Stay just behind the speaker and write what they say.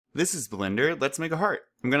This is Blender. Let's make a heart.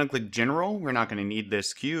 I'm going to click General. We're not going to need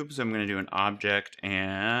this cube, so I'm going to do an object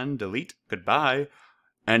and delete. Goodbye.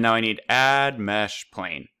 And now I need Add Mesh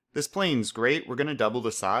Plane. This plane's great. We're going to double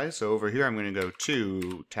the size. So over here, I'm going to go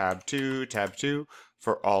 2, tab 2, tab 2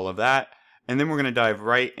 for all of that. And then we're going to dive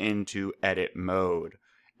right into Edit Mode.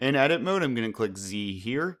 In Edit Mode, I'm going to click Z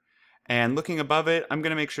here. And looking above it, I'm going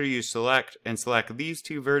to make sure you select these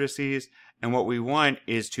two vertices. And what we want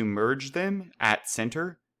is to merge them at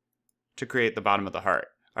center to create the bottom of the heart.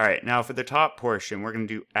 All right, now for the top portion, we're going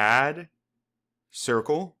to do Add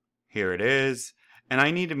Circle. Here it is. And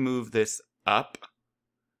I need to move this up.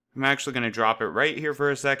 I'm actually going to drop it right here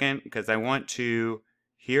for a second because I want to,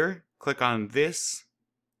 here, click on this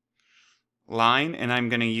line, and I'm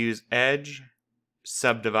going to use Edge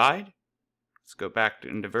Subdivide. Let's go back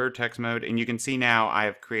into vertex mode, and you can see now I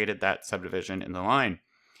have created that subdivision in the line.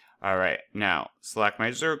 All right, now select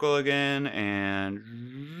my circle again,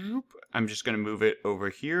 and I'm just going to move it over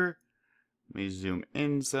here. Let me zoom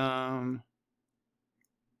in some.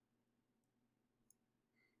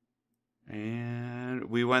 And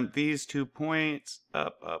we want these 2 points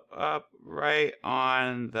up, up, up, right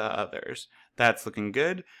on the others. That's looking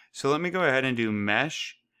good. So let me go ahead and do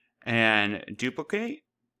Mesh and Duplicate.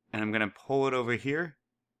 And I'm going to pull it over here.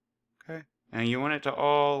 Okay. And you want it to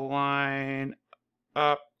all line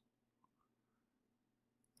up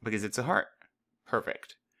because it's a heart.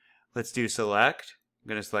 Perfect. Let's do Select. I'm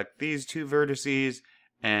going to select these 2 vertices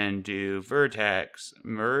and do Vertex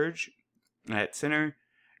Merge at center.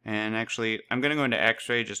 And actually, I'm going to go into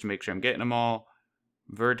X-ray just to make sure I'm getting them all.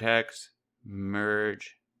 Vertex,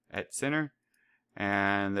 merge at center.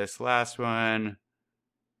 And this last one,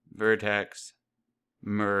 vertex,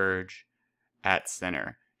 merge at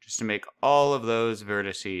center. Just to make all of those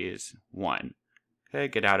vertices one. Okay,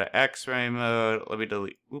 get out of X-ray mode. Let me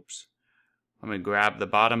delete, oops. Let me grab the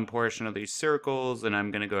bottom portion of these circles, and I'm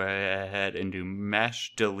going to go ahead and do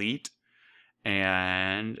Mesh Delete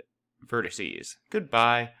and vertices.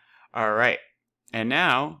 Goodbye. All right. And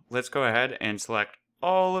now let's go ahead and select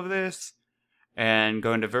all of this and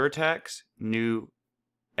go into Vertex, New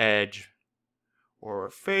Edge or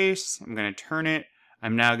Face. I'm going to turn it.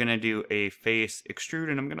 I'm now going to do a face extrude,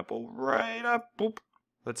 and I'm going to pull right up. Boop.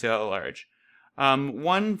 Let's see how large.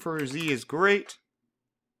 1 for Z is great.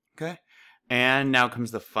 Okay. And now comes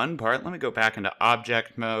the fun part. Let me go back into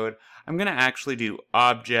object mode. I'm going to actually do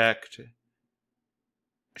object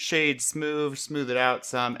shade smooth it out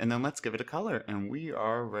some, and then let's give it a color. And we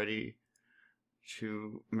are ready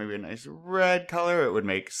to maybe a nice red color. It would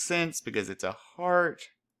make sense because it's a heart.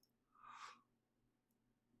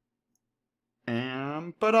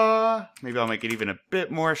 And ta-da! Maybe I'll make it even a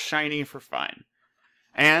bit more shiny for fun.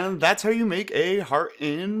 And that's how you make a heart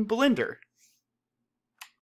in Blender.